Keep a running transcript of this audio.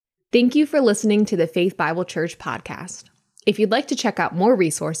Thank you for listening to the Faith Bible Church podcast. If you'd like to check out more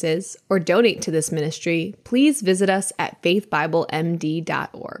resources or donate to this ministry, please visit us at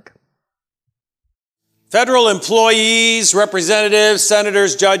faithbiblemd.org. Federal employees, representatives,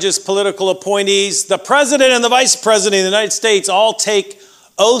 senators, judges, political appointees, the president and the vice president of the United States all take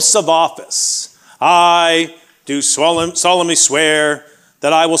oaths of office. I do solemnly swear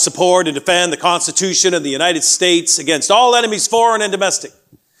that I will support and defend the Constitution of the United States against all enemies, foreign and domestic.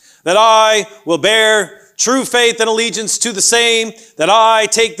 That I will bear true faith and allegiance to the same, that I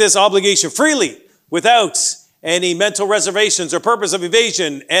take this obligation freely without any mental reservations or purpose of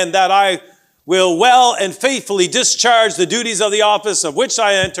evasion, and that I will well and faithfully discharge the duties of the office of which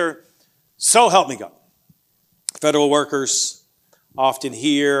I enter, so help me God. Federal workers often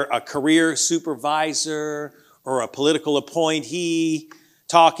hear a career supervisor or a political appointee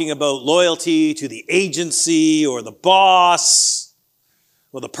talking about loyalty to the agency or the boss.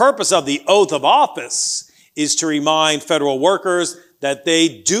 Well, the purpose of the oath of office is to remind federal workers that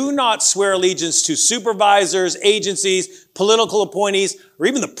they do not swear allegiance to supervisors, agencies, political appointees, or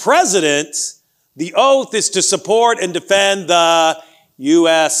even the president. The oath is to support and defend the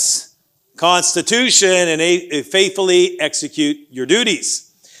U.S. Constitution and faithfully execute your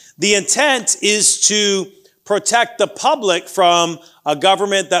duties. The intent is to protect the public from a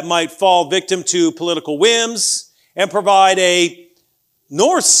government that might fall victim to political whims and provide a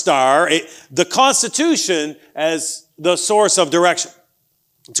North Star, the Constitution, as the source of direction.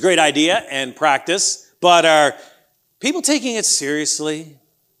 It's a great idea and practice, but are people taking it seriously?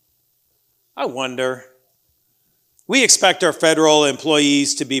 I wonder. We expect our federal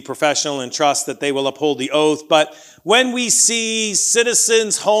employees to be professional and trust that they will uphold the oath, but when we see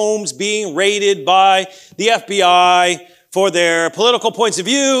citizens' homes being raided by the FBI for their political points of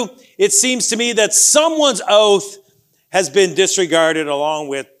view, it seems to me that someone's oath has been disregarded along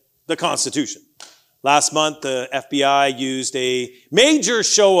with the Constitution. Last month, the FBI used a major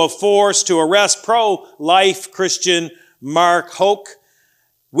show of force to arrest pro-life Christian Mark Houck,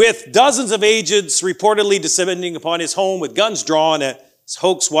 with dozens of agents reportedly descending upon his home with guns drawn. As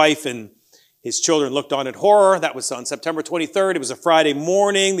Houck's wife and his children looked on in horror. That was on September 23rd. It was a Friday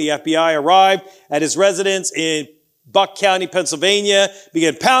morning. The FBI arrived at his residence in Buck County, Pennsylvania,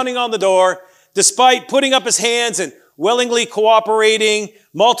 began pounding on the door. Despite putting up his hands and willingly cooperating,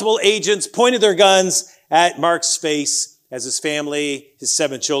 multiple agents pointed their guns at Mark's face as his family, his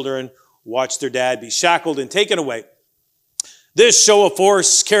 7 children, watched their dad be shackled and taken away. This show of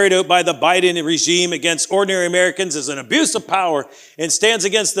force carried out by the Biden regime against ordinary Americans is an abuse of power and stands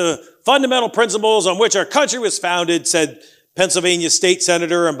against the fundamental principles on which our country was founded, said Pennsylvania State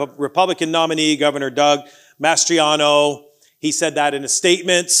Senator and Republican nominee Governor Doug Mastriano. He said that in his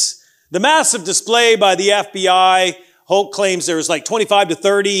statements. The massive display by the FBI, Houck claims there was like 25 to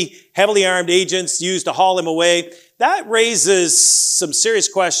 30 heavily armed agents used to haul him away. That raises some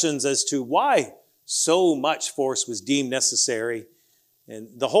serious questions as to why so much force was deemed necessary. And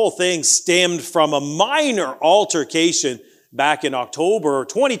the whole thing stemmed from a minor altercation back in October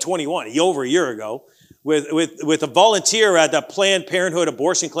 2021, over a year ago, with a volunteer at the Planned Parenthood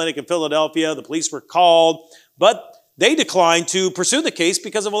abortion clinic in Philadelphia. The police were called, but they declined to pursue the case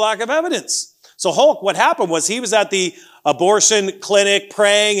because of a lack of evidence. So Houck, what happened was he was at the abortion clinic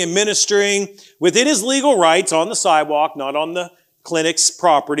praying and ministering within his legal rights on the sidewalk, not on the clinic's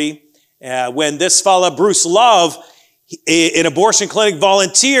property. When this fella, Bruce Love, an abortion clinic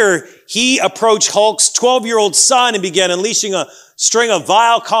volunteer, he approached Houck's 12-year-old son and began unleashing a string of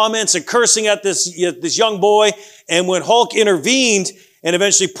vile comments and cursing at this young boy. And when Houck intervened and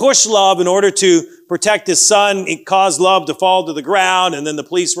eventually pushed Love in order to protect his son, it caused Love to fall to the ground, and then the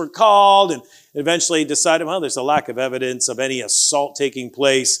police were called and eventually decided, well, there's a lack of evidence of any assault taking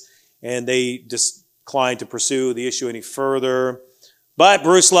place, and they declined to pursue the issue any further. But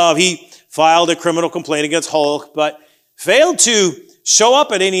Bruce Love, he filed a criminal complaint against Houck, but failed to show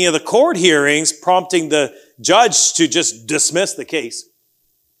up at any of the court hearings, prompting the judge to just dismiss the case.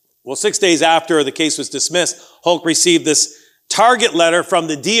 Well, 6 days after the case was dismissed, Houck received this target letter from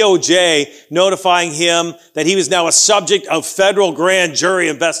the DOJ notifying him that he was now a subject of federal grand jury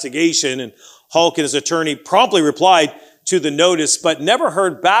investigation. And Houck and his attorney promptly replied to the notice, but never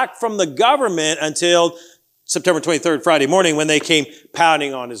heard back from the government until September 23rd, Friday morning, when they came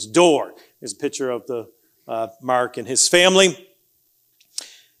pounding on his door. There's a picture of Mark and his family.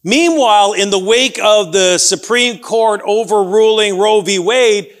 Meanwhile, in the wake of the Supreme Court overruling Roe v.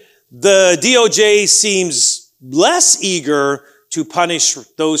 Wade, the DOJ seems less eager to punish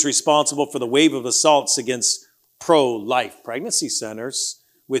those responsible for the wave of assaults against pro-life pregnancy centers,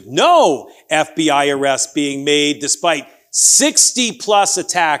 with no FBI arrests being made despite 60 plus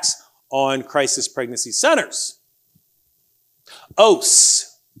attacks on crisis pregnancy centers.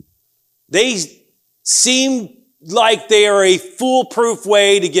 oaths. They seem like they are a foolproof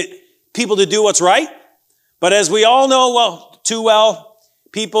way to get people to do what's right. But as we all know too well,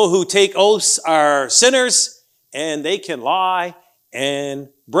 people who take oaths are sinners and they can lie and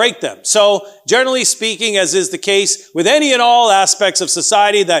break them. So generally speaking, as is the case with any and all aspects of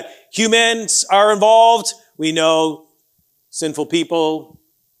society that humans are involved, we know sinful people,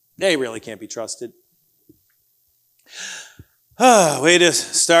 they really can't be trusted. Way to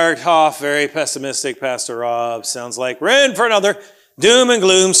start off very pessimistic, Pastor Rob. Sounds like we're in for another doom and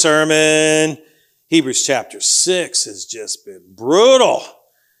gloom sermon. Hebrews chapter 6 has just been brutal.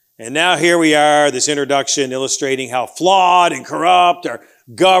 And now here we are, this introduction illustrating how flawed and corrupt our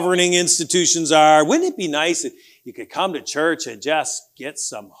governing institutions are. Wouldn't it be nice if you could come to church and just get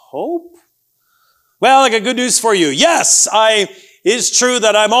some hope? Well, I got good news for you. Yes, it is true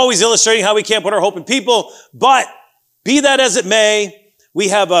that I'm always illustrating how we can't put our hope in people, but be that as it may, we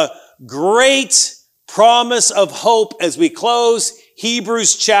have a great promise of hope as we close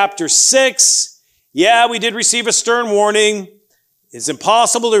Hebrews chapter 6. Yeah, we did receive a stern warning. It's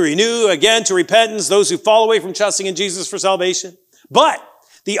impossible to renew again to repentance those who fall away from trusting in Jesus for salvation. But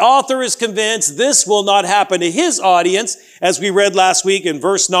the author is convinced this will not happen to his audience, as we read last week in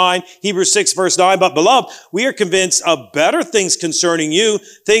verse 9, Hebrews 6, verse 9. But beloved, we are convinced of better things concerning you,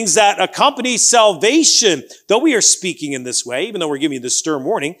 things that accompany salvation. Though we are speaking in this way, even though we're giving you this stern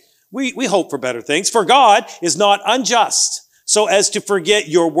warning, we hope for better things. For God is not unjust, so as to forget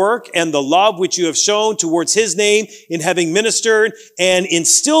your work and the love which you have shown towards his name in having ministered and in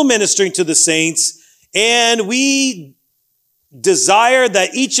still ministering to the saints. And we desire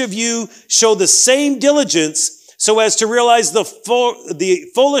that each of you show the same diligence so as to realize the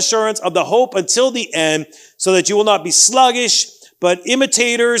full assurance of the hope until the end, so that you will not be sluggish, but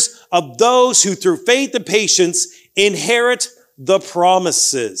imitators of those who through faith and patience inherit the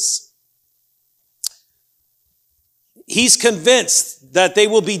promises. He's convinced that they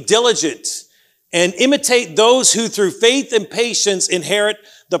will be diligent and imitate those who through faith and patience inherit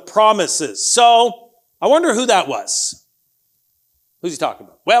the promises. So I wonder who that was. Who's he talking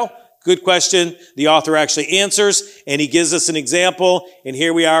about? Well, good question. The author actually answers, and he gives us an example. And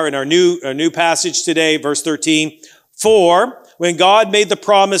here we are in our new passage today, verse 13. For when God made the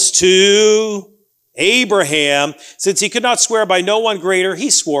promise to Abraham, since he could not swear by no one greater,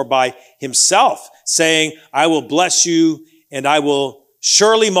 he swore by himself, saying, I will bless you, and I will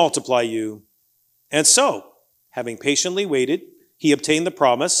surely multiply you. And so, having patiently waited, he obtained the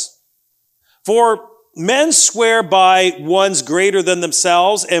promise. For men swear by ones greater than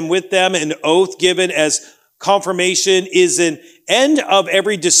themselves, and with them an oath given as confirmation is an end of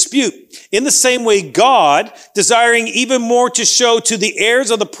every dispute. In the same way, God, desiring even more to show to the heirs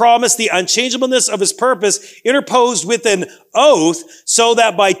of the promise the unchangeableness of his purpose, interposed with an oath, so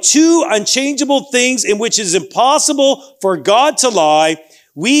that by two unchangeable things in which it is impossible for God to lie,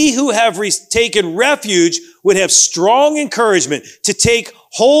 we who have taken refuge would have strong encouragement to take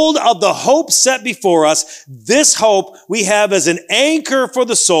hold of the hope set before us. This hope we have as an anchor for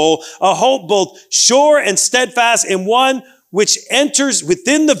the soul, a hope both sure and steadfast, and one which enters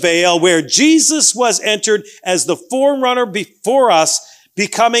within the veil where Jesus was entered as the forerunner before us,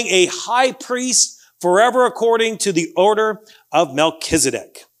 becoming a high priest forever according to the order of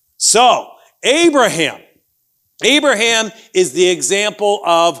Melchizedek. So, Abraham is the example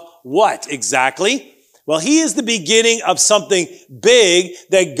of what exactly? Well, he is the beginning of something big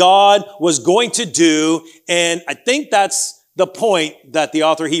that God was going to do, and I think that's the point that the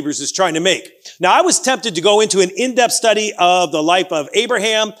author of Hebrews is trying to make. Now, I was tempted to go into an in-depth study of the life of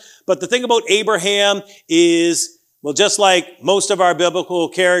Abraham, but the thing about Abraham is, well, just like most of our biblical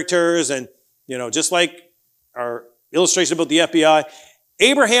characters and, just like our illustration about the FBI,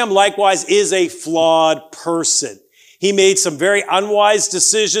 Abraham likewise is a flawed person. He made some very unwise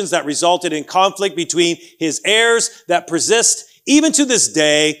decisions that resulted in conflict between his heirs that persist even to this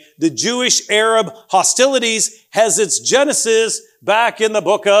day. The Jewish-Arab hostilities has its genesis back in the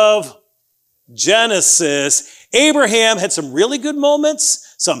book of Genesis. Abraham had some really good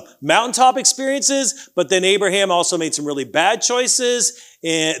moments, some mountaintop experiences, but then Abraham also made some really bad choices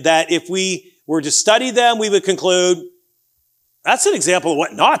that if we were to study them, we would conclude that's an example of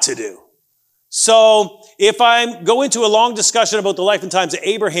what not to do. So if I go into a long discussion about the life and times of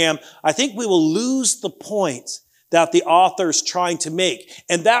Abraham, I think we will lose the point that the author is trying to make.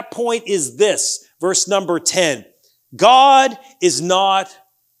 And that point is this, verse number 10. God is not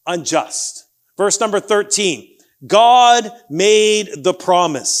unjust. Verse number 13. God made the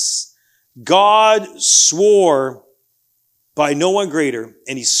promise. God swore by no one greater,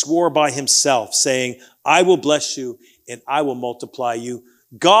 and he swore by himself, saying, I will bless you and I will multiply you.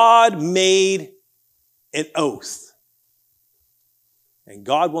 God made an oath, and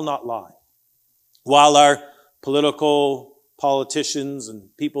God will not lie. While our politicians and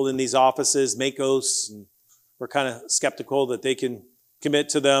people in these offices make oaths, and we're kind of skeptical that they can commit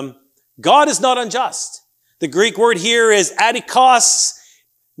to them, God is not unjust. The Greek word here is adikos,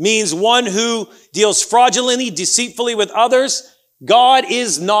 means one who deals fraudulently, deceitfully with others. God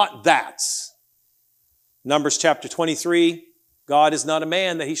is not that. Numbers chapter 23, God is not a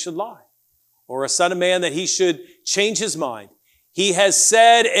man that he should lie, or a son of man that he should change his mind. He has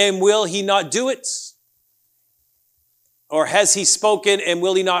said, and will he not do it? Or has he spoken, and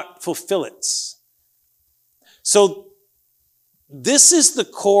will he not fulfill it? So this is the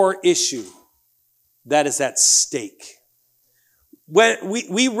core issue that is at stake. When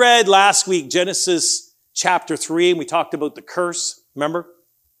we read last week Genesis chapter 3, and we talked about the curse, remember?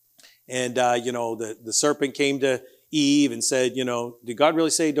 And, the serpent came to Eve and said, did God really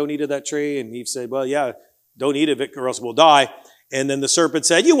say don't eat of that tree? And Eve said, well, yeah, don't eat of it or else we'll die. And then the serpent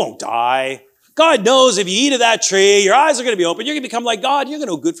said, you won't die. God knows if you eat of that tree, your eyes are going to be open. You're going to become like God. You're going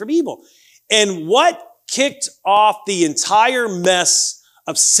to know good from evil. And what kicked off the entire mess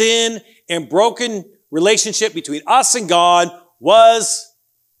of sin and broken relationship between us and God was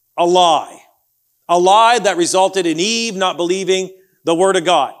a lie. A lie that resulted in Eve not believing the word of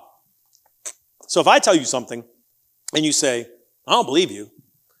God. So if I tell you something and you say, I don't believe you,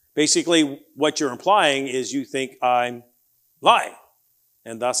 basically what you're implying is you think I'm lying.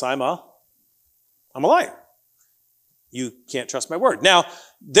 And thus I'm a liar. You can't trust my word. Now,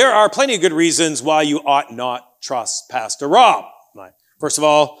 there are plenty of good reasons why you ought not trust Pastor Rob. First of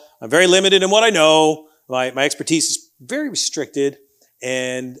all, I'm very limited in what I know. My expertise is very restricted.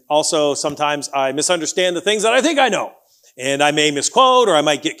 And also, sometimes I misunderstand the things that I think I know. And I may misquote, or I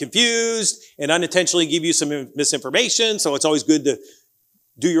might get confused and unintentionally give you some misinformation. So it's always good to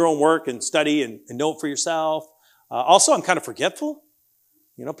do your own work and study and know it for yourself. Also, I'm kind of forgetful.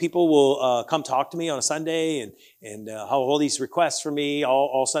 People will come talk to me on a Sunday and have all these requests for me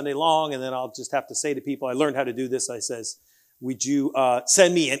all Sunday long. And then I'll just have to say to people, I learned how to do this. I says, would you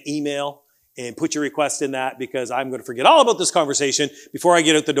send me an email and put your request in that, because I'm going to forget all about this conversation before I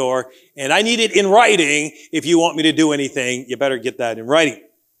get out the door. And I need it in writing. If you want me to do anything, you better get that in writing.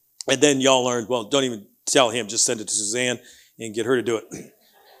 And then y'all learned, well, don't even tell him. Just send it to Suzanne and get her to do it.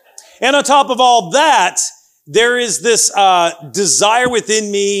 And on top of all that, there is this desire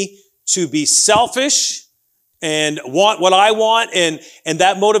within me to be selfish and want what I want, and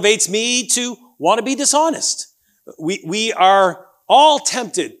that motivates me to want to be dishonest. We are all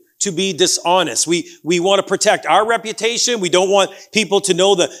tempted to be dishonest. We want to protect our reputation. We don't want people to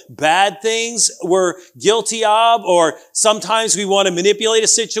know the bad things we're guilty of, or sometimes we want to manipulate a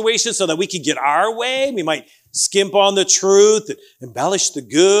situation so that we can get our way. We might skimp on the truth and embellish the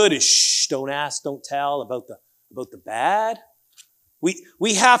good and don't ask, don't tell about the bad.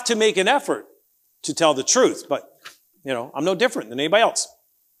 We have to make an effort to tell the truth, but I'm no different than anybody else.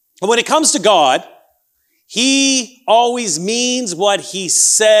 But when it comes to God, he always means what he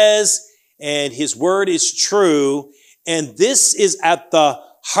says, and his word is true. And this is at the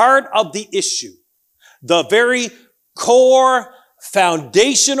heart of the issue. The very core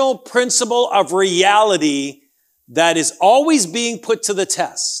foundational principle of reality that is always being put to the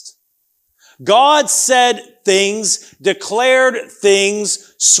test. God said things, declared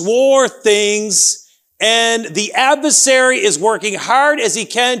things, swore things, and the adversary is working hard as he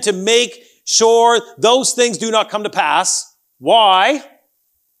can to make sure those things do not come to pass. Why?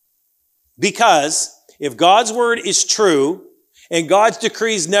 Because if God's word is true and God's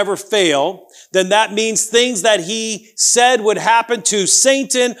decrees never fail, then that means things that he said would happen to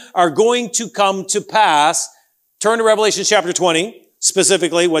Satan are going to come to pass. Turn to Revelation chapter 20.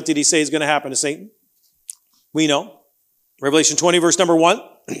 Specifically, what did he say is going to happen to Satan? We know. Revelation 20, verse number 1.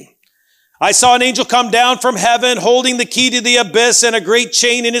 I saw an angel come down from heaven, holding the key to the abyss and a great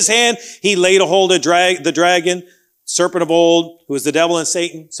chain in his hand. He laid a hold of the dragon, serpent of old, who is the devil and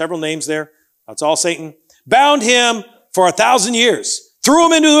Satan. Several names there. That's all Satan. Bound him for 1,000 years. Threw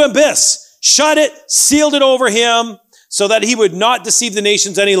him into the abyss. Shut it. Sealed it over him so that he would not deceive the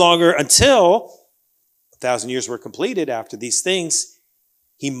nations any longer until 1,000 years were completed. After these things,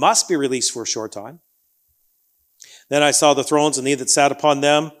 he must be released for a short time. Then I saw the thrones and he that sat upon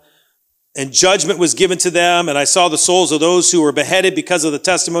them. and judgment was given to them. And I saw the souls of those who were beheaded because of the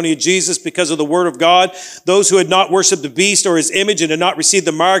testimony of Jesus, because of the word of God, those who had not worshipped the beast or his image and had not received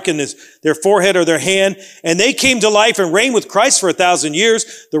the mark in their forehead or their hand. And they came to life and reigned with Christ for 1,000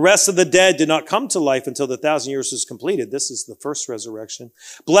 years. The rest of the dead did not come to life until the 1,000 years was completed. This is the first resurrection.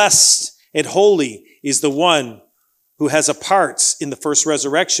 Blessed and holy is the one who has a part in the first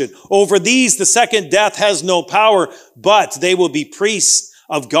resurrection. Over these, the second death has no power, but they will be priests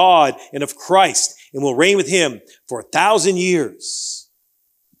of God and of Christ, and will reign with him for 1,000 years.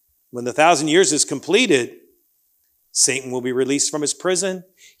 When the 1,000 years is completed, Satan will be released from his prison.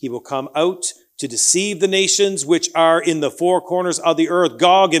 He will come out to deceive the nations which are in the four corners of the earth,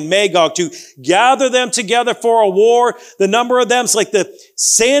 Gog and Magog, to gather them together for a war. The number of them is like the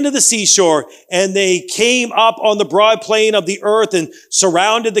sand of the seashore. And they came up on the broad plain of the earth and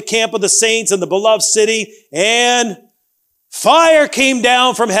surrounded the camp of the saints and the beloved city, and fire came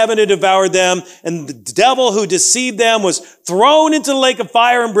down from heaven to devour them, and the devil who deceived them was thrown into the lake of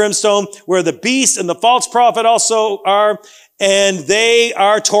fire and brimstone, where the beast and the false prophet also are, and they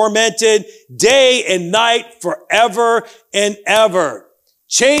are tormented day and night forever and ever.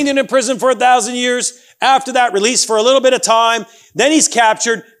 Chained and in prison for 1,000 years. After that, released for a little bit of time. Then he's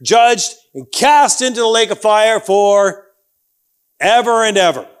captured, judged, and cast into the lake of fire for ever and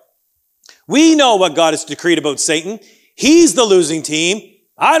ever. We know what God has decreed about Satan. He's the losing team.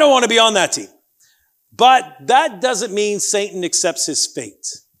 I don't want to be on that team. But that doesn't mean Satan accepts his fate.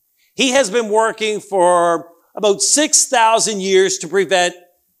 He has been working for about 6,000 years to prevent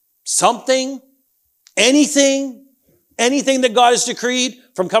something, anything that God has decreed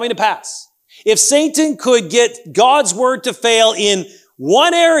from coming to pass. If Satan could get God's word to fail in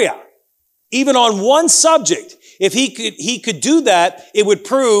one area, even on one subject, if he could do that, it would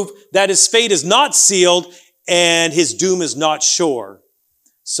prove that his fate is not sealed and his doom is not sure.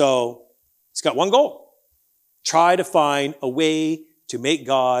 So he's got one goal. Try to find a way to make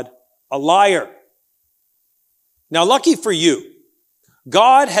God a liar. Now, lucky for you,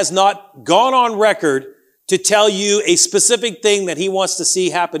 God has not gone on record to tell you a specific thing that he wants to see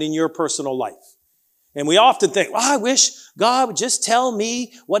happen in your personal life. And we often think, well, I wish God would just tell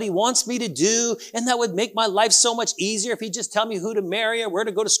me what he wants me to do, and that would make my life so much easier if he'd just tell me who to marry or where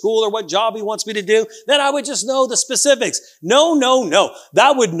to go to school or what job he wants me to do. Then I would just know the specifics. No.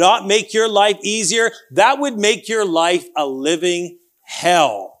 That would not make your life easier. That would make your life a living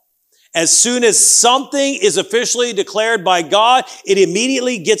hell. As soon as something is officially declared by God, it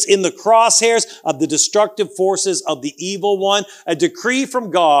immediately gets in the crosshairs of the destructive forces of the evil one. A decree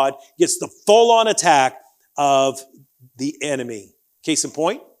from God gets the full-on attack of the enemy. Case in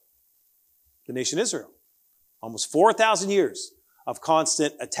point, the nation Israel. Almost 4,000 years of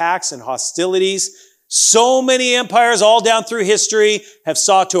constant attacks and hostilities. So many empires all down through history have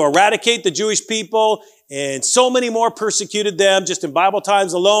sought to eradicate the Jewish people, and so many more persecuted them just in Bible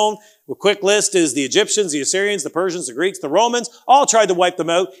times alone. A quick list is the Egyptians, the Assyrians, the Persians, the Greeks, the Romans, all tried to wipe them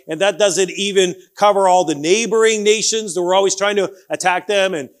out. And that doesn't even cover all the neighboring nations that were always trying to attack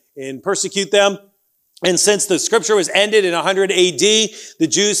them and persecute them. And since the scripture was ended in 100 AD, the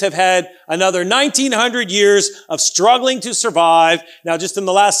Jews have had another 1,900 years of struggling to survive. Now, just in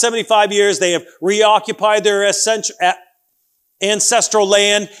the last 75 years, they have reoccupied their ancestral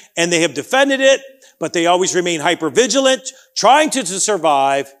land, and they have defended it, but they always remain hyper-vigilant, trying to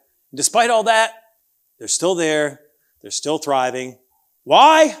survive. Despite all that, they're still there. They're still thriving.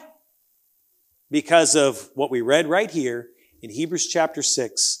 Why? Because of what we read right here in Hebrews chapter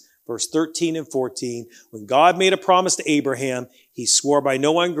 6, verse 13 and 14. When God made a promise to Abraham, he swore by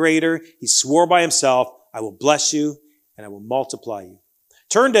no one greater. He swore by himself, I will bless you and I will multiply you.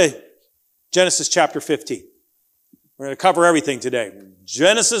 Turn to Genesis chapter 15. We're going to cover everything today.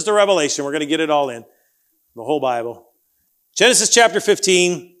 Genesis to Revelation. We're going to get it all in. The whole Bible. Genesis chapter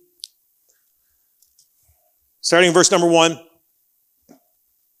 15. Starting in verse number 1.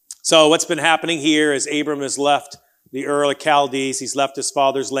 So what's been happening here is Abram has left the Ur of Chaldees. He's left his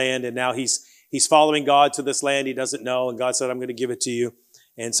father's land, and now he's following God to this land he doesn't know, and God said, I'm going to give it to you.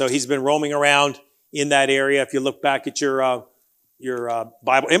 And so he's been roaming around in that area. If you look back at your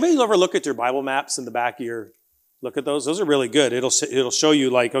Bible, anybody ever look at your Bible maps in the back of your, look at those? Those are really good. It'll show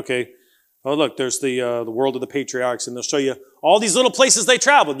you like, okay, oh look, there's the world of the patriarchs, and they'll show you all these little places they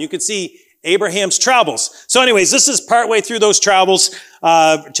traveled. You can see Abraham's travels. So anyways, this is partway through those travels.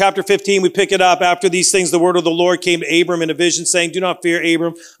 Chapter 15, we pick it up. After these things, the word of the Lord came to Abram in a vision, saying, do not fear,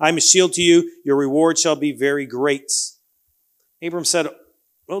 Abram. I am a shield to you. Your reward shall be very great. Abram said,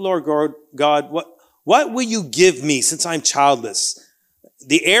 oh Lord God, what will you give me since I'm childless?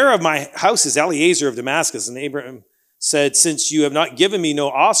 The heir of my house is Eliezer of Damascus. And Abram said, since you have not given me no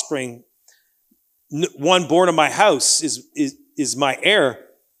offspring, one born of my house is my heir.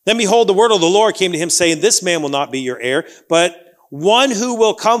 Then behold, the word of the Lord came to him saying, this man will not be your heir, but one who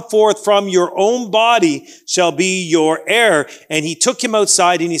will come forth from your own body shall be your heir. And he took him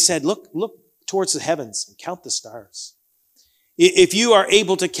outside and he said, look towards the heavens and count the stars, if you are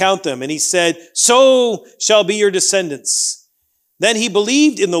able to count them. And he said, so shall be your descendants. Then he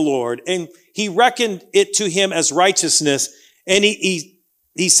believed in the Lord, and he reckoned it to him as righteousness. And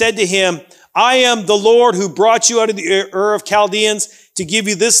he said to him, I am the Lord who brought you out of the Ur of Chaldeans to give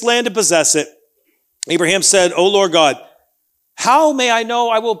you this land to possess it. Abraham said, O Lord God, how may I know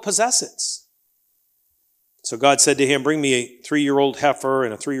I will possess it? So God said to him, bring me a 3-year-old heifer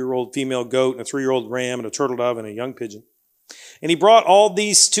and a 3-year-old female goat and a 3-year-old ram and a turtle dove and a young pigeon. And he brought all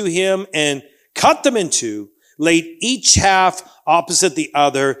these to him and cut them in two, laid each half opposite the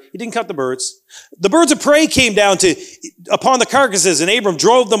other. He didn't cut the birds. The birds of prey came down upon the carcasses, and Abram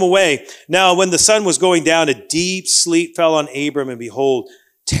drove them away. Now, when the sun was going down, a deep sleep fell on Abram, and behold,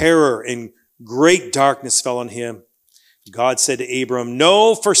 terror and great darkness fell on him. God said to Abram,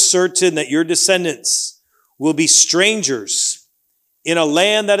 know for certain that your descendants will be strangers in a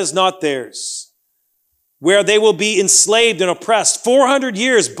land that is not theirs, where they will be enslaved and oppressed 400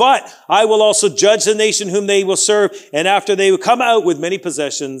 years, but I will also judge the nation whom they will serve, and after they will come out with many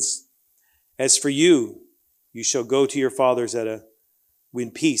possessions. As for you, you shall go to your fathers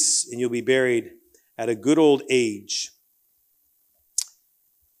in peace, and you'll be buried at a good old age.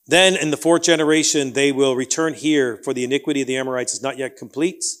 Then in the 4th generation, they will return here, for the iniquity of the Amorites is not yet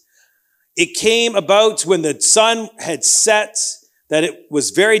complete. It came about when the sun had set that it was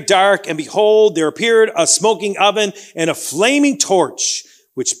very dark, and behold, there appeared a smoking oven and a flaming torch,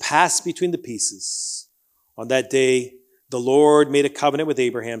 which passed between the pieces. On that day, the Lord made a covenant with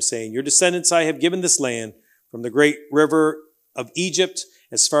Abraham, saying, your descendants I have given this land, from the great river of Egypt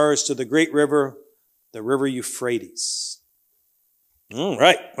as far as to the great river, the river Euphrates. All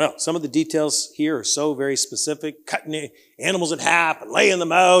right. Well, some of the details here are so very specific. Cutting animals in half and laying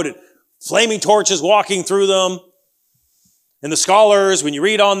them out, and flaming torches walking through them. And the scholars, when you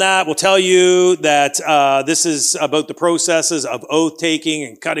read on that, will tell you that this is about the processes of oath-taking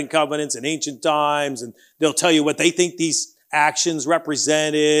and cutting covenants in ancient times. And they'll tell you what they think these actions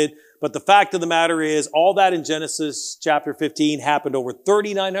represented. But the fact of the matter is, all that in Genesis chapter 15 happened over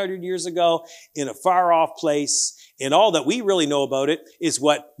 3,900 years ago in a far-off place. And all that we really know about it is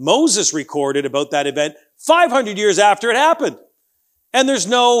what Moses recorded about that event 500 years after it happened. And there's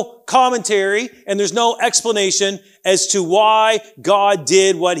no commentary and there's no explanation as to why God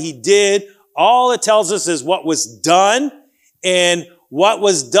did what he did. All it tells us is what was done, and what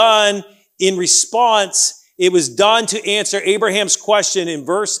was done in response. It was done to answer Abraham's question in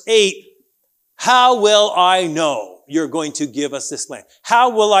verse 8. How will I know you're going to give us this land? How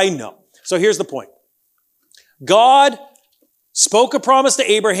will I know? So here's the point. God spoke a promise to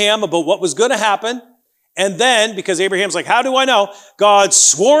Abraham about what was going to happen. And then, because Abraham's like, how do I know? God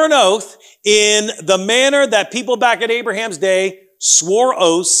swore an oath in the manner that people back at Abraham's day swore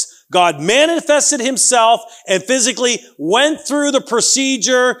oaths. God manifested himself and physically went through the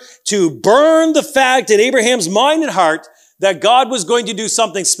procedure to burn the fact in Abraham's mind and heart that God was going to do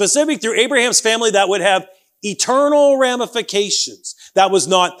something specific through Abraham's family that would have eternal ramifications. That was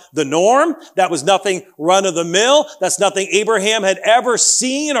not the norm. That was nothing run of the mill. That's nothing Abraham had ever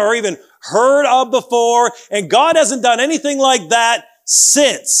seen or even heard of before. And God hasn't done anything like that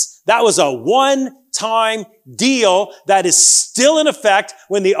since. That was a one-time deal that is still in effect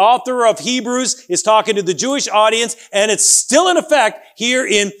when the author of Hebrews is talking to the Jewish audience, and it's still in effect here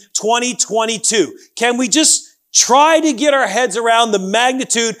in 2022. Can we just try to get our heads around the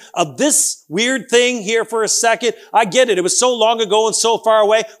magnitude of this weird thing here for a second? I get it. It was so long ago and so far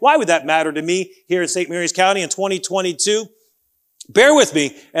away. Why would that matter to me here in St. Mary's County in 2022? Bear with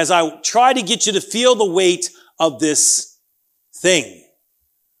me as I try to get you to feel the weight of this thing.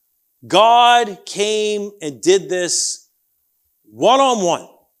 God came and did this one-on-one,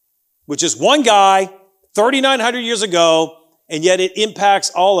 which is one guy 3,900 years ago, and yet it impacts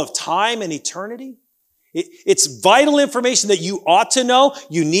all of time and eternity. It's vital information that you ought to know.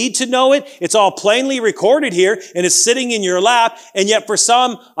 You need to know it. It's all plainly recorded here, and it's sitting in your lap. And yet for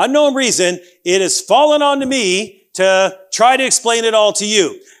some unknown reason, it has fallen onto me to try to explain it all to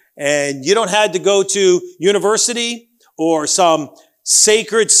you. And you don't have to go to university or some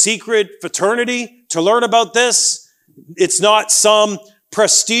sacred, secret fraternity to learn about this. It's not some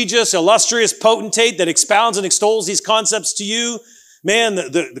prestigious, illustrious potentate that expounds and extols these concepts to you. Man,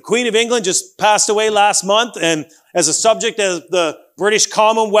 the Queen of England just passed away last month, and as a subject of the British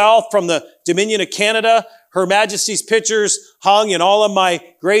Commonwealth from the Dominion of Canada, Her Majesty's pictures hung in all of my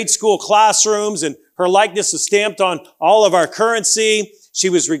grade school classrooms, and her likeness is stamped on all of our currency. She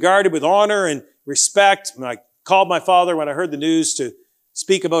was regarded with honor and respect. And I called my father when I heard the news to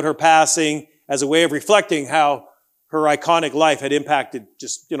speak about her passing as a way of reflecting how her iconic life had impacted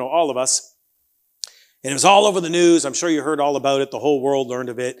just, all of us. And it was all over the news. I'm sure you heard all about it. The whole world learned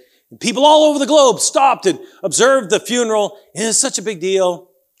of it. And people all over the globe stopped and observed the funeral. And it's such a big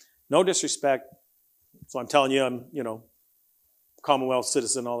deal. No disrespect. So I'm telling you, I'm, Commonwealth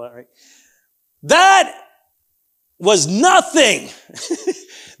citizen, all that, right? That was nothing.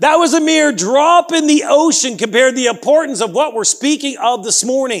 That was a mere drop in the ocean compared to the importance of what we're speaking of this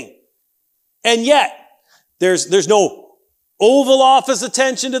morning. And yet, there's no Oval Office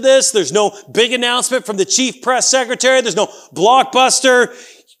attention to this. There's no big announcement from the chief press secretary. There's no blockbuster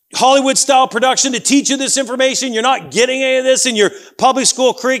Hollywood-style production to teach you this information. You're not getting any of this in your public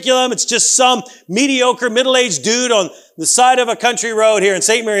school curriculum. It's just some mediocre middle-aged dude on the side of a country road here in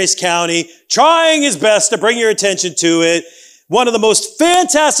St. Mary's County trying his best to bring your attention to it. One of the most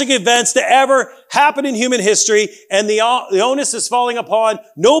fantastic events to ever happen in human history, and the onus is falling upon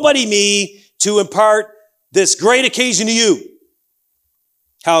nobody me to impart this great occasion to you.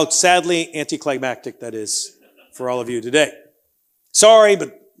 How sadly anticlimactic that is for all of you today. Sorry,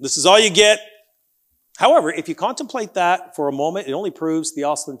 but this is all you get. However, if you contemplate that for a moment, it only proves the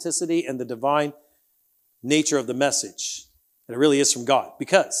authenticity and the divine nature of the message. And it really is from God,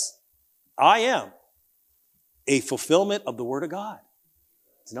 because I am a fulfillment of the Word of God.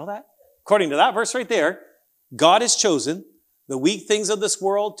 Did you know that? According to that verse right there, God has chosen the weak things of this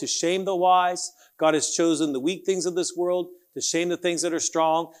world to shame the wise. God has chosen the weak things of this world to shame the things that are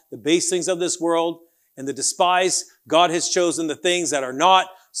strong, the base things of this world, and the despised. God has chosen the things that are not,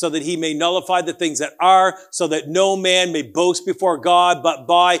 so that he may nullify the things that are, so that no man may boast before God, but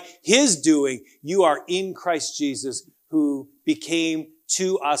by his doing, you are in Christ Jesus, who became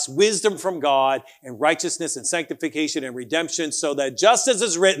to us wisdom from God and righteousness and sanctification and redemption, so that just as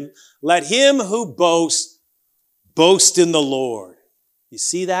is written, let him who boasts, boast in the Lord. You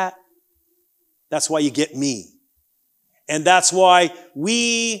see that? That's why you get me. And that's why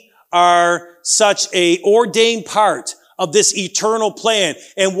we are such a ordained part of this eternal plan,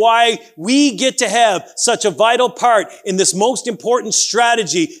 and why we get to have such a vital part in this most important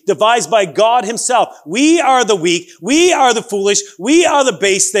strategy devised by God himself. We are the weak. We are the foolish. We are the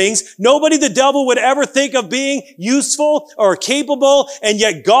base things. Nobody the devil would ever think of being useful or capable, and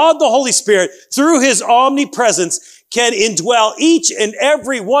yet God the Holy Spirit, through his omnipresence, can indwell each and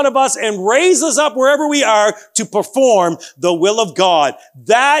every one of us and raise us up wherever we are to perform the will of God.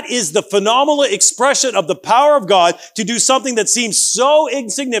 That is the phenomenal expression of the power of God to do something that seems so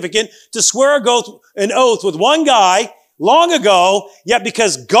insignificant, to swear an oath with one guy long ago, yet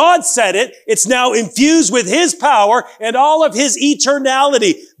because God said it, it's now infused with his power and all of his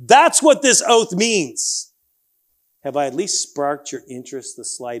eternality. That's what this oath means. Have I at least sparked your interest the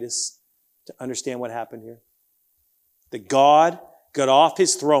slightest to understand what happened here? That God got off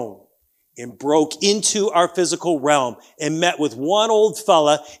his throne and broke into our physical realm and met with one old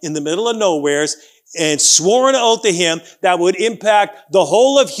fella in the middle of nowheres and swore an oath to him that would impact the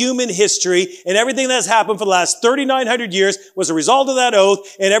whole of human history, and everything that's happened for the last 3,900 years was a result of that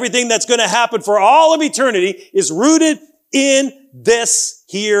oath, and everything that's going to happen for all of eternity is rooted in this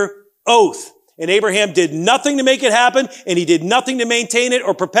here oath. And Abraham did nothing to make it happen, and he did nothing to maintain it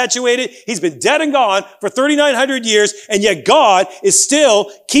or perpetuate it. He's been dead and gone for 3,900 years, and yet God is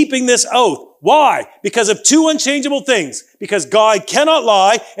still keeping this oath. Why? Because of two unchangeable things. Because God cannot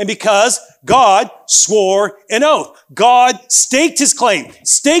lie, and because God swore an oath. God staked his claim,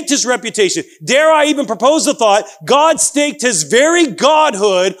 staked his reputation. Dare I even propose the thought, God staked his very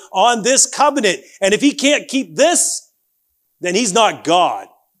godhood on this covenant. And if he can't keep this, then he's not God.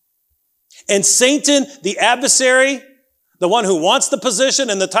 And Satan, the adversary, the one who wants the position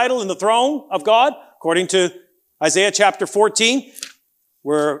and the title and the throne of God, according to Isaiah chapter 14,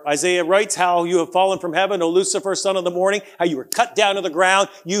 where Isaiah writes how you have fallen from heaven, O Lucifer, son of the morning, how you were cut down to the ground,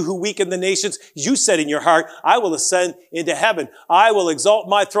 you who weaken the nations. You said in your heart, I will ascend into heaven. I will exalt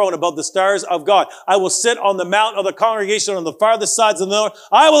my throne above the stars of God. I will sit on the mount of the congregation on the farthest sides of the north.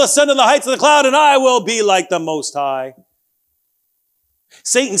 I will ascend to the heights of the cloud, and I will be like the Most High.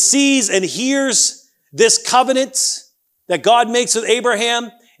 Satan sees and hears this covenant that God makes with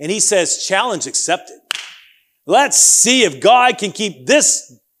Abraham, and he says, challenge accepted. Let's see if God can keep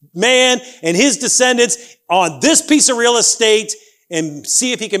this man and his descendants on this piece of real estate and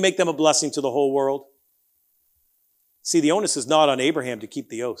see if he can make them a blessing to the whole world. See, the onus is not on Abraham to keep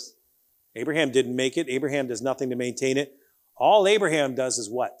the oath. Abraham didn't make it. Abraham does nothing to maintain it. All Abraham does is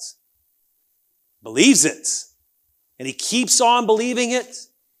what? believes it. And he keeps on believing it,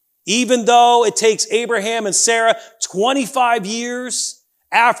 even though it takes Abraham and Sarah 25 years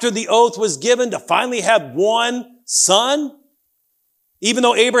after the oath was given to finally have one son. Even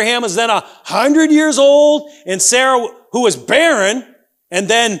though Abraham was then 100 years old and Sarah, who was barren, and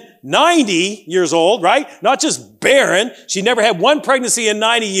then 90 years old, right? Not just barren. She never had one pregnancy in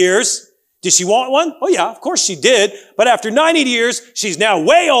 90 years. Did she want one? Oh yeah, of course she did. But after 90 years, she's now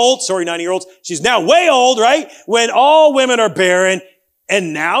way old. Sorry, 90-year-olds. She's now way old, right? When all women are barren.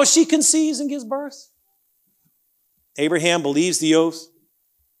 And now she conceives and gives birth. Abraham believes the oath.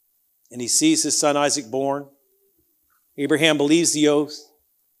 And he sees his son Isaac born. Abraham believes the oath.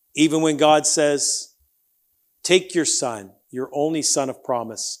 Even when God says, take your son, your only son of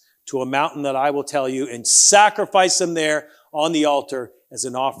promise, to a mountain that I will tell you, and sacrifice him there on the altar as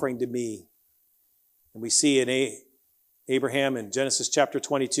an offering to me. And we see in Abraham in Genesis chapter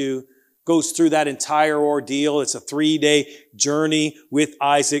 22, goes through that entire ordeal. It's a 3-day journey with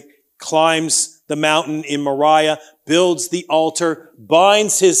Isaac, climbs the mountain in Moriah, builds the altar,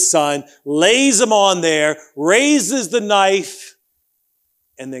 binds his son, lays him on there, raises the knife,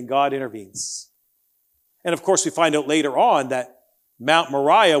 and then God intervenes. And of course, we find out later on that Mount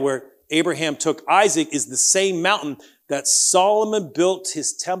Moriah, where Abraham took Isaac, is the same mountain that Solomon built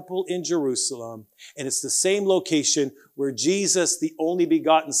his temple in Jerusalem. And it's the same location where Jesus, the only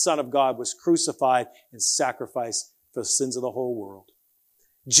begotten Son of God, was crucified and sacrificed for the sins of the whole world.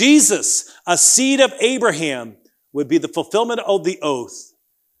 Jesus, a seed of Abraham, would be the fulfillment of the oath,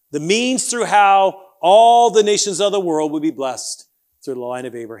 the means through how all the nations of the world would be blessed through the line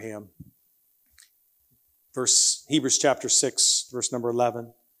of Abraham. Hebrews chapter 6, verse number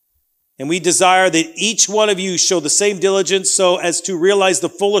 11. And we desire that each one of you show the same diligence so as to realize the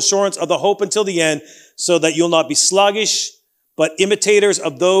full assurance of the hope until the end, so that you'll not be sluggish, but imitators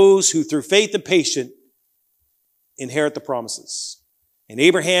of those who through faith and patience inherit the promises. And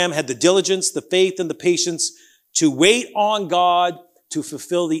Abraham had the diligence, the faith, and the patience to wait on God to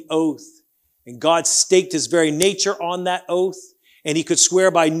fulfill the oath. And God staked his very nature on that oath, and he could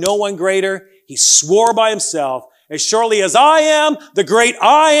swear by no one greater. He swore by himself, as surely as I am the great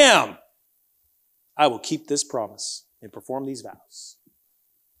I am, I will keep this promise and perform these vows.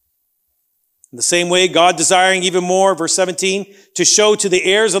 In the same way, God desiring even more, verse 17, to show to the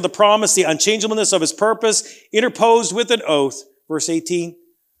heirs of the promise the unchangeableness of his purpose, interposed with an oath, verse 18,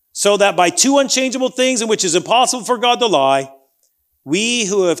 so that by two unchangeable things in which it is impossible for God to lie, we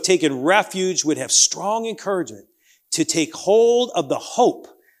who have taken refuge would have strong encouragement to take hold of the hope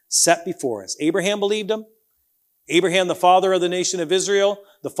set before us. Abraham believed him. Abraham, the father of the nation of Israel,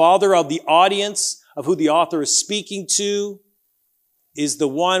 the father of the audience of who the author is speaking to, is the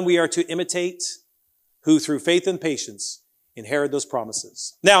one we are to imitate, who through faith and patience inherit those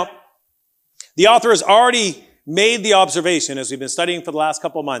promises. Now, the author has already made the observation, as we've been studying for the last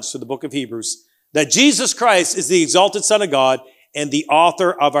couple of months through the book of Hebrews, that Jesus Christ is the exalted Son of God and the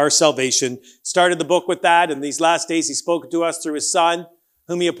author of our salvation. Started the book with that. In these last days, he spoke to us through his Son,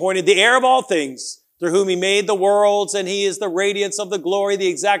 whom he appointed the heir of all things, through whom he made the worlds, and he is the radiance of the glory, the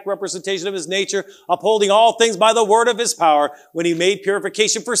exact representation of his nature, upholding all things by the word of his power. When he made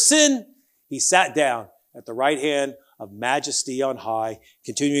purification for sin, he sat down at the right hand of majesty on high.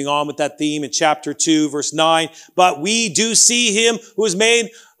 Continuing on with that theme in chapter 2, verse 9. But we do see him who is made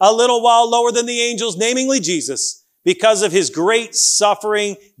a little while lower than the angels, namely Jesus, because of his great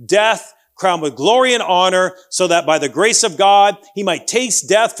suffering, death, crowned with glory and honor, so that by the grace of God he might taste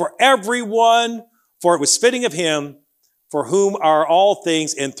death for everyone. For it was fitting of him, for whom are all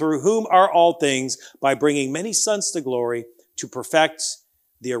things, and through whom are all things, by bringing many sons to glory, to perfect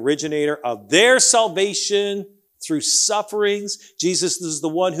the originator of their salvation through sufferings. Jesus is the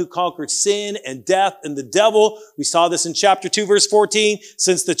one who conquered sin and death and the devil. We saw this in chapter 2, verse 14.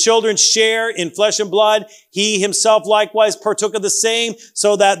 Since the children share in flesh and blood, he himself likewise partook of the same,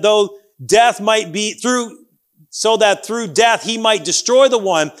 so that through death he might destroy the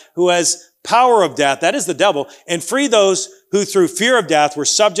one who has power of death, that is the devil, and free those who through fear of death were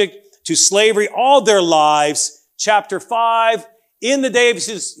subject to slavery all their lives. Chapter 5, in the day of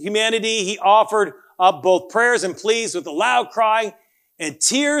his humanity, he offered up both prayers and pleas with a loud cry and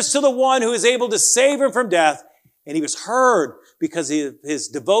tears to the one who is able to save him from death. And he was heard because of his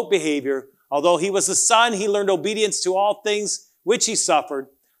devout behavior. Although he was the Son, he learned obedience to all things which he suffered.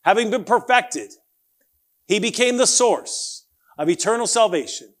 Having been perfected, he became the source of eternal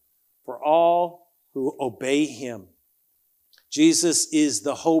salvation for all who obey him. Jesus is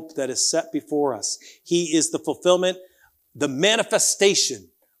the hope that is set before us. He is the fulfillment, the manifestation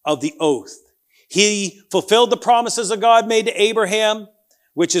of the oath. He fulfilled the promises of God made to Abraham,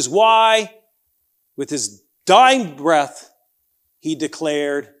 which is why with his dying breath, he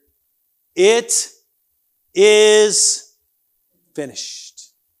declared, "It is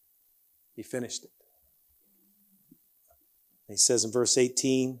finished." He finished it. And he says in verse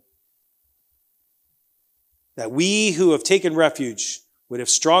 18, that we who have taken refuge would have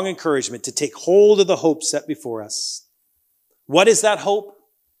strong encouragement to take hold of the hope set before us. What is that hope?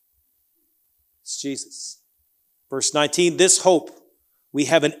 It's Jesus. Verse 19, this hope, we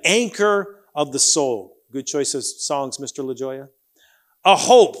have an anchor of the soul. Good choice of songs, Mr. LaJoya. A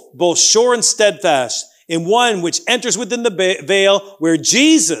hope, both sure and steadfast, in one which enters within the veil where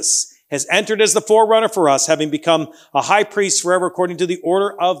Jesus has entered as the forerunner for us, having become a high priest forever according to the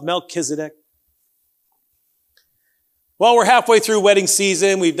order of Melchizedek. Well, we're halfway through wedding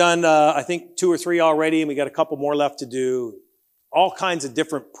season. We've done, I think, 2 or 3 already, and we got a couple more left to do. All kinds of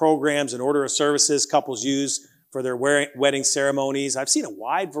different programs and order of services couples use for their wedding ceremonies. I've seen a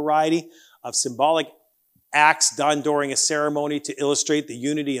wide variety of symbolic acts done during a ceremony to illustrate the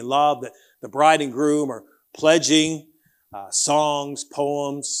unity and love that the bride and groom are pledging, songs,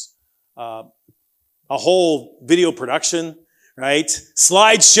 poems, a whole video production, right?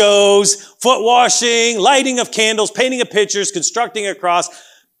 Slideshows, foot washing, lighting of candles, painting of pictures, constructing a cross,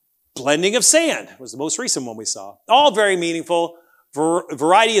 blending of sand was the most recent one we saw. All very meaningful.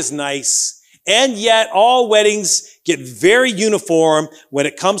 Variety is nice. And yet all weddings get very uniform when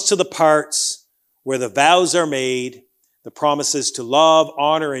it comes to the parts where the vows are made, the promises to love,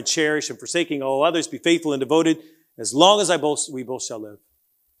 honor, and cherish, and forsaking all others, be faithful and devoted as long as we both shall live.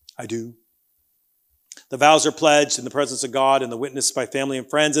 I do. The vows are pledged in the presence of God and the witness by family and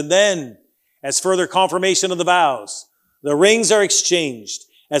friends. And then, as further confirmation of the vows, the rings are exchanged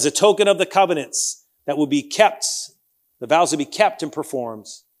as a token of the covenants that will be kept. The vows will be kept and performed.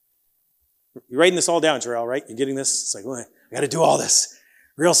 You're writing this all down, Terrell, right? You're getting this? It's like, well, I got to do all this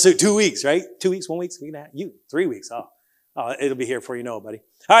real soon. 2 weeks, right? 2 weeks, 1 week, 3 weeks. Oh, it'll be here before you know it, buddy.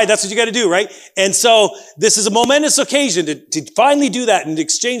 All right, that's what you got to do, right? And so this is a momentous occasion to finally do that and to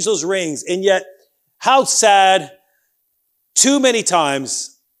exchange those rings. And yet, how sad, too many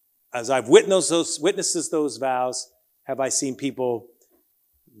times, as I've witnessed those vows, have I seen people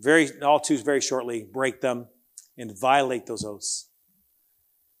all too very shortly break them and violate those oaths.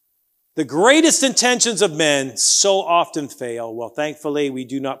 The greatest intentions of men so often fail. Well, thankfully, we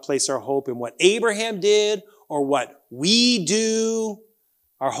do not place our hope in what Abraham did or what we do.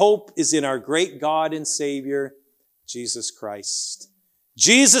 Our hope is in our great God and Savior, Jesus Christ.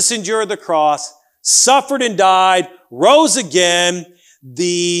 Jesus endured the cross, suffered and died, rose again.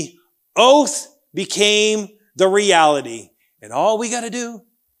 The oath became the reality. And all we got to do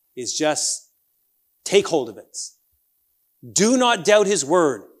is just take hold of it. Do not doubt his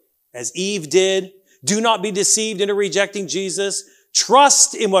word, as Eve did. Do not be deceived into rejecting Jesus.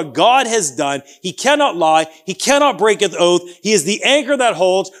 Trust in what God has done. He cannot lie. He cannot break an oath. He is the anchor that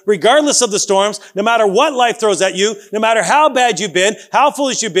holds, regardless of the storms, no matter what life throws at you, no matter how bad you've been, how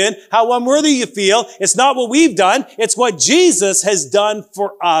foolish you've been, how unworthy you feel. It's not what we've done. It's what Jesus has done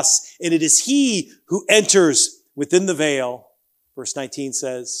for us. And it is he who enters within the veil. Verse 19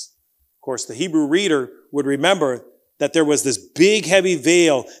 says, of course, the Hebrew reader would remember that there was this big, heavy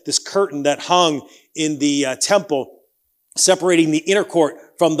veil, this curtain that hung in the temple, separating the inner court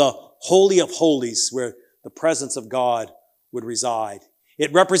from the Holy of Holies, where the presence of God would reside.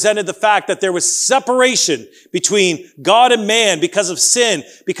 It represented the fact that there was separation between God and man because of sin,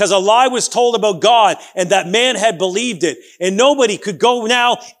 because a lie was told about God and that man had believed it. And nobody could go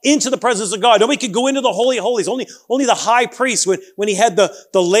now into the presence of God. Nobody could go into the Holy of Holies. Only the high priest when he had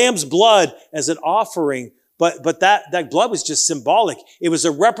the lamb's blood as an offering. But that blood was just symbolic. It was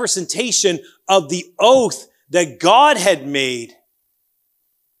a representation of the oath that God had made.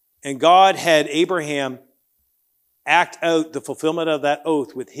 And God had Abraham act out the fulfillment of that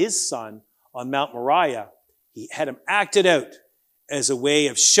oath with his son on Mount Moriah. He had him act it out as a way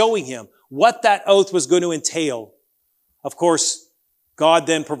of showing him what that oath was going to entail. Of course, God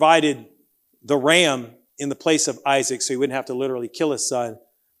then provided the ram in the place of Isaac, so he wouldn't have to literally kill his son.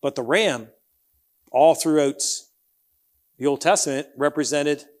 But the ram, all throughout the Old Testament,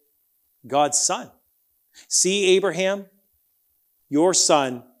 represented God's son. See, Abraham, your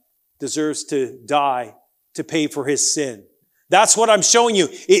son deserves to die to pay for his sin. That's what I'm showing you.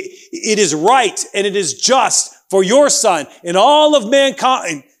 It is right and it is just for your son and all of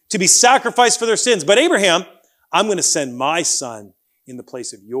mankind to be sacrificed for their sins. But Abraham, I'm going to send my son in the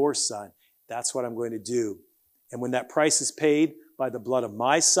place of your son. That's what I'm going to do. And when that price is paid by the blood of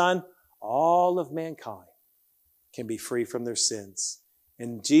my son, all of mankind can be free from their sins.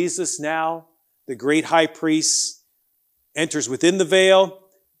 And Jesus now, the great high priest, enters within the veil,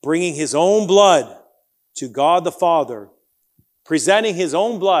 bringing his own blood to God the Father, presenting his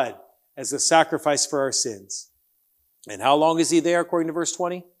own blood as a sacrifice for our sins. And how long is he there, according to verse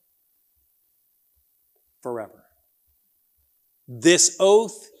 20? Forever. This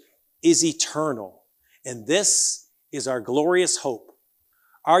oath is eternal, and this is our glorious hope.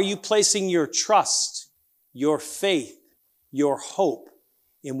 Are you placing your trust, your faith, your hope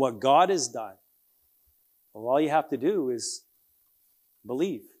in what God has done? Well, all you have to do is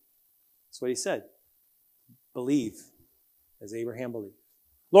believe. That's what he said. Believe as Abraham believed.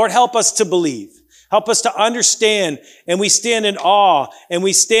 Lord, help us to believe. Help us to understand, and we stand in awe, and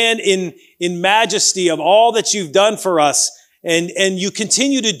we stand in majesty of all that you've done for us, and you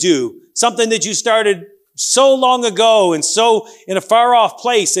continue to do something that you started so long ago and so in a far off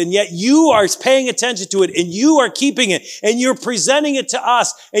place, and yet you are paying attention to it, and you are keeping it, and you're presenting it to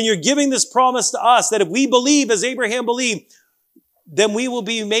us, and you're giving this promise to us that if we believe as Abraham believed, then we will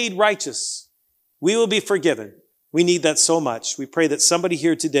be made righteous. We will be forgiven. We need that so much. We pray that somebody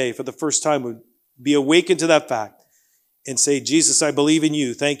here today for the first time would be awakened to that fact and say, Jesus, I believe in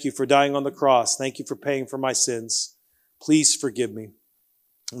you. Thank you for dying on the cross. Thank you for paying for my sins. Please forgive me.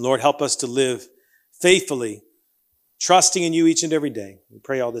 And Lord, help us to live faithfully, trusting in you each and every day. We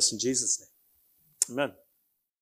pray all this in Jesus' name. Amen.